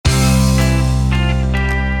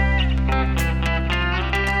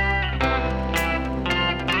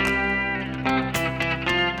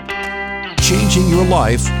changing your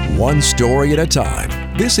life one story at a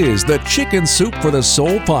time. This is the Chicken Soup for the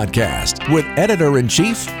Soul podcast with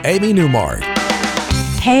Editor-in-Chief Amy Newmark.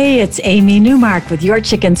 Hey, it's Amy Newmark with your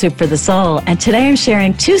Chicken Soup for the Soul, and today I'm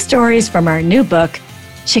sharing 2 stories from our new book,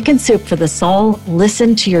 Chicken Soup for the Soul,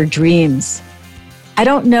 Listen to Your Dreams. I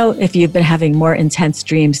don't know if you've been having more intense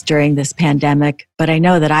dreams during this pandemic, but I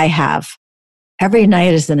know that I have. Every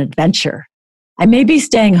night is an adventure. I may be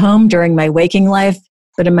staying home during my waking life,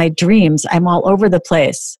 but in my dreams, I'm all over the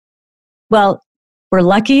place. Well, we're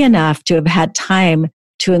lucky enough to have had time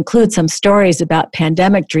to include some stories about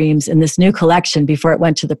pandemic dreams in this new collection before it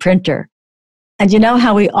went to the printer. And you know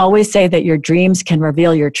how we always say that your dreams can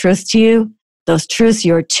reveal your truth to you? Those truths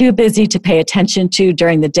you're too busy to pay attention to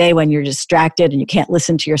during the day when you're distracted and you can't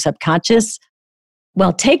listen to your subconscious?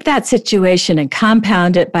 Well, take that situation and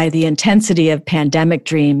compound it by the intensity of pandemic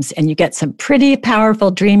dreams, and you get some pretty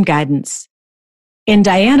powerful dream guidance. In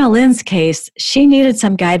Diana Lynn's case, she needed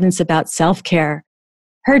some guidance about self-care.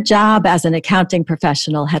 Her job as an accounting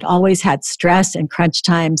professional had always had stress and crunch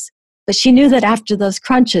times, but she knew that after those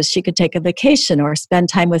crunches, she could take a vacation or spend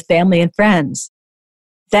time with family and friends.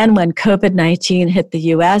 Then when COVID-19 hit the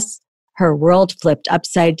U.S., her world flipped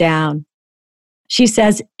upside down. She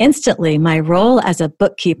says, instantly, my role as a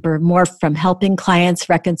bookkeeper morphed from helping clients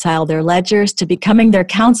reconcile their ledgers to becoming their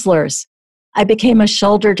counselors. I became a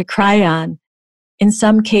shoulder to cry on. In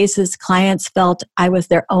some cases, clients felt I was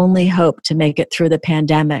their only hope to make it through the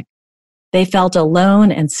pandemic. They felt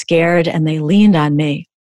alone and scared, and they leaned on me.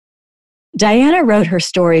 Diana wrote her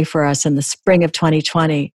story for us in the spring of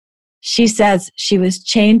 2020. She says she was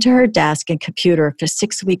chained to her desk and computer for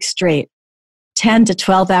 6 weeks straight, 10 to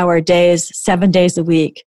 12-hour days, 7 days a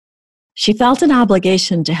week. She felt an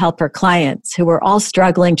obligation to help her clients who were all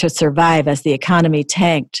struggling to survive as the economy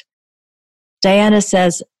tanked. Diana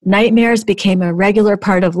says, nightmares became a regular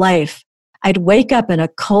part of life. I'd wake up in a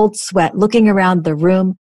cold sweat looking around the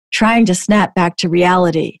room, trying to snap back to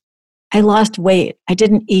reality. I lost weight. I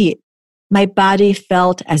didn't eat. My body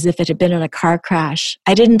felt as if it had been in a car crash.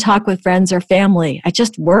 I didn't talk with friends or family. I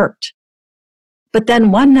just worked. But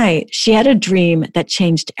then one night, she had a dream that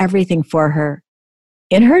changed everything for her.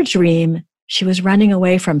 In her dream, she was running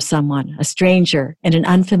away from someone, a stranger, in an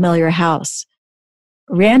unfamiliar house.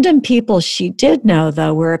 Random people she did know,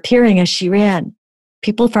 though, were appearing as she ran,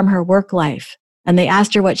 people from her work life, and they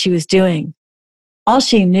asked her what she was doing. All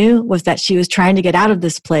she knew was that she was trying to get out of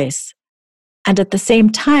this place. And at the same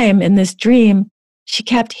time, in this dream, she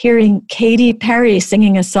kept hearing Katy Perry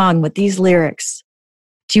singing a song with these lyrics.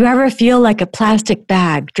 Do you ever feel like a plastic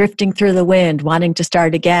bag drifting through the wind, wanting to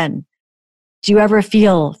start again? Do you ever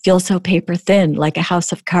feel so paper thin, like a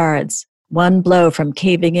house of cards, one blow from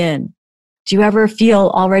caving in? Do you ever feel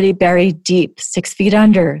already buried deep, 6 feet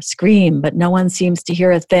under, scream, but no one seems to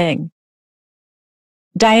hear a thing?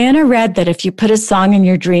 Diana read that if you put a song in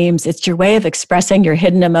your dreams, it's your way of expressing your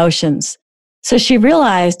hidden emotions. So she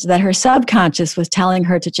realized that her subconscious was telling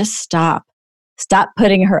her to just stop. Stop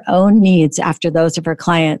putting her own needs after those of her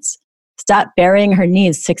clients. Stop burying her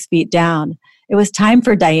needs 6 feet down. It was time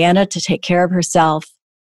for Diana to take care of herself.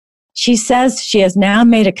 She says she has now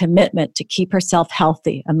made a commitment to keep herself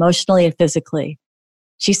healthy, emotionally and physically.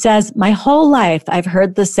 She says, my whole life I've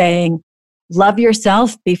heard the saying, love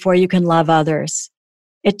yourself before you can love others.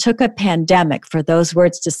 It took a pandemic for those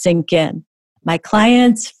words to sink in. My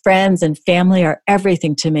clients, friends, and family are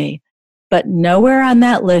everything to me. But nowhere on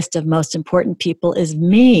that list of most important people is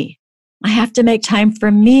me. I have to make time for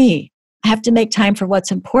me. I have to make time for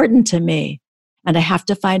what's important to me. And I have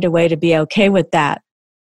to find a way to be okay with that.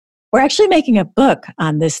 We're actually making a book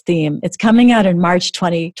on this theme. It's coming out in March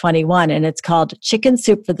 2021, and it's called Chicken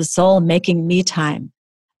Soup for the Soul, Making Me Time.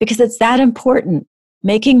 Because it's that important.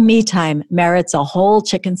 Making me time merits a whole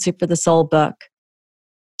Chicken Soup for the Soul book.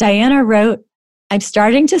 Diana wrote, I'm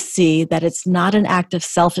starting to see that it's not an act of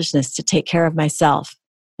selfishness to take care of myself.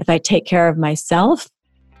 If I take care of myself,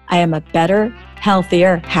 I am a better,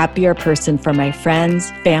 healthier, happier person for my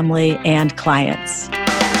friends, family, and clients.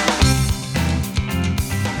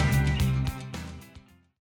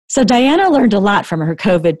 So Diana learned a lot from her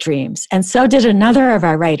COVID dreams, and so did another of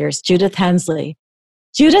our writers, Judith Hensley.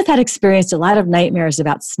 Judith had experienced a lot of nightmares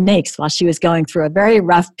about snakes while she was going through a very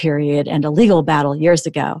rough period and a legal battle years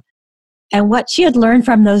ago. And what she had learned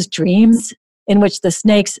from those dreams, in which the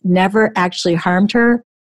snakes never actually harmed her,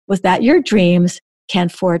 was that your dreams can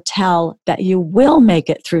foretell that you will make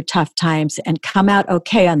it through tough times and come out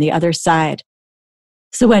okay on the other side.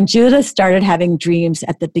 So when Judith started having dreams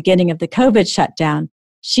at the beginning of the COVID shutdown,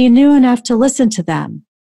 she knew enough to listen to them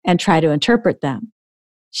and try to interpret them.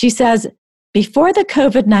 She says, Before the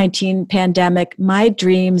COVID-19 pandemic, my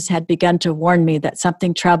dreams had begun to warn me that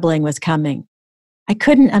something troubling was coming. I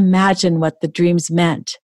couldn't imagine what the dreams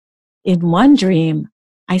meant. In one dream,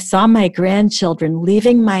 I saw my grandchildren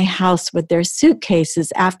leaving my house with their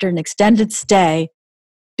suitcases after an extended stay,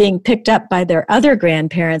 being picked up by their other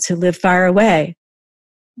grandparents who live far away.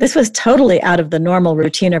 This was totally out of the normal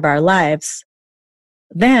routine of our lives.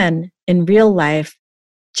 Then, in real life,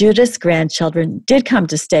 Judith's grandchildren did come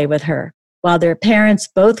to stay with her, while their parents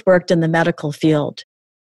both worked in the medical field.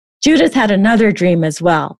 Judith had another dream as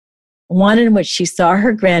well, one in which she saw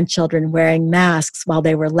her grandchildren wearing masks while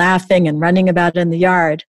they were laughing and running about in the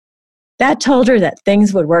yard. That told her that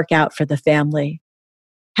things would work out for the family.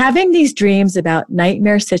 Having these dreams about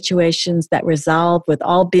nightmare situations that resolve with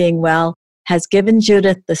all being well has given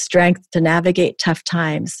Judith the strength to navigate tough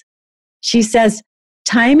times. She says,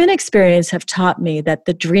 "Time and experience have taught me that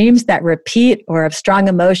the dreams that repeat or have strong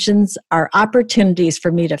emotions are opportunities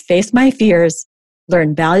for me to face my fears,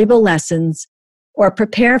 learn valuable lessons, or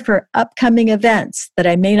prepare for upcoming events that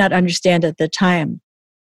I may not understand at the time.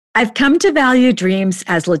 I've come to value dreams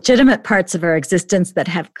as legitimate parts of our existence that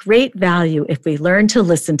have great value if we learn to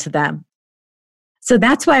listen to them." So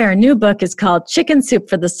that's why our new book is called Chicken Soup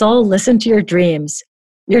for the Soul, Listen to Your Dreams.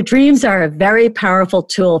 Your dreams are a very powerful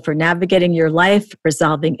tool for navigating your life,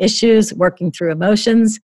 resolving issues, working through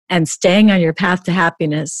emotions, and staying on your path to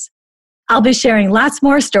happiness. I'll be sharing lots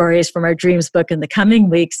more stories from our Dreams book in the coming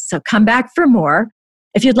weeks, so come back for more.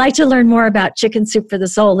 If you'd like to learn more about Chicken Soup for the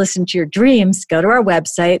Soul, Listen to Your Dreams, go to our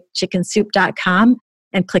website, chickensoup.com,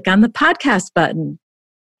 and click on the podcast button.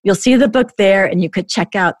 You'll see the book there, and you could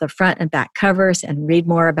check out the front and back covers and read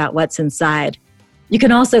more about what's inside. You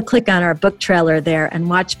can also click on our book trailer there and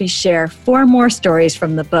watch me share 4 more stories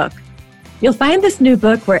from the book. You'll find this new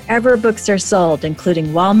book wherever books are sold, including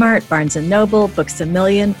Walmart, Barnes & Noble, Books A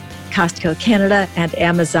Million, Costco Canada, and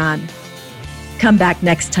Amazon. Come back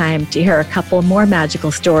next time to hear a couple more magical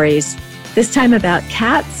stories, this time about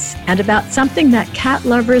cats and about something that cat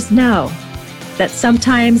lovers know, that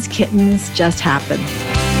sometimes kittens just happen.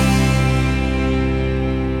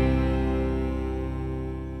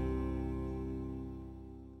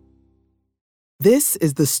 This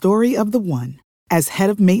is the story of the one. As head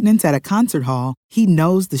of maintenance at a concert hall, he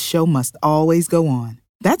knows the show must always go on.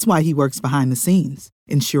 That's why he works behind the scenes,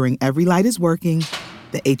 ensuring every light is working,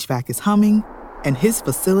 the HVAC is humming, and his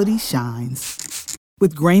facility shines.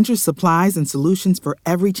 With Grainger's supplies and solutions for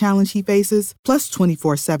every challenge he faces, plus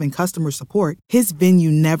 24/7 customer support, his venue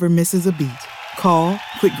never misses a beat. Call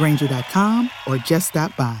quickgrainger.com or just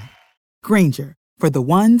stop by. Grainger, for the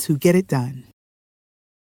ones who get it done.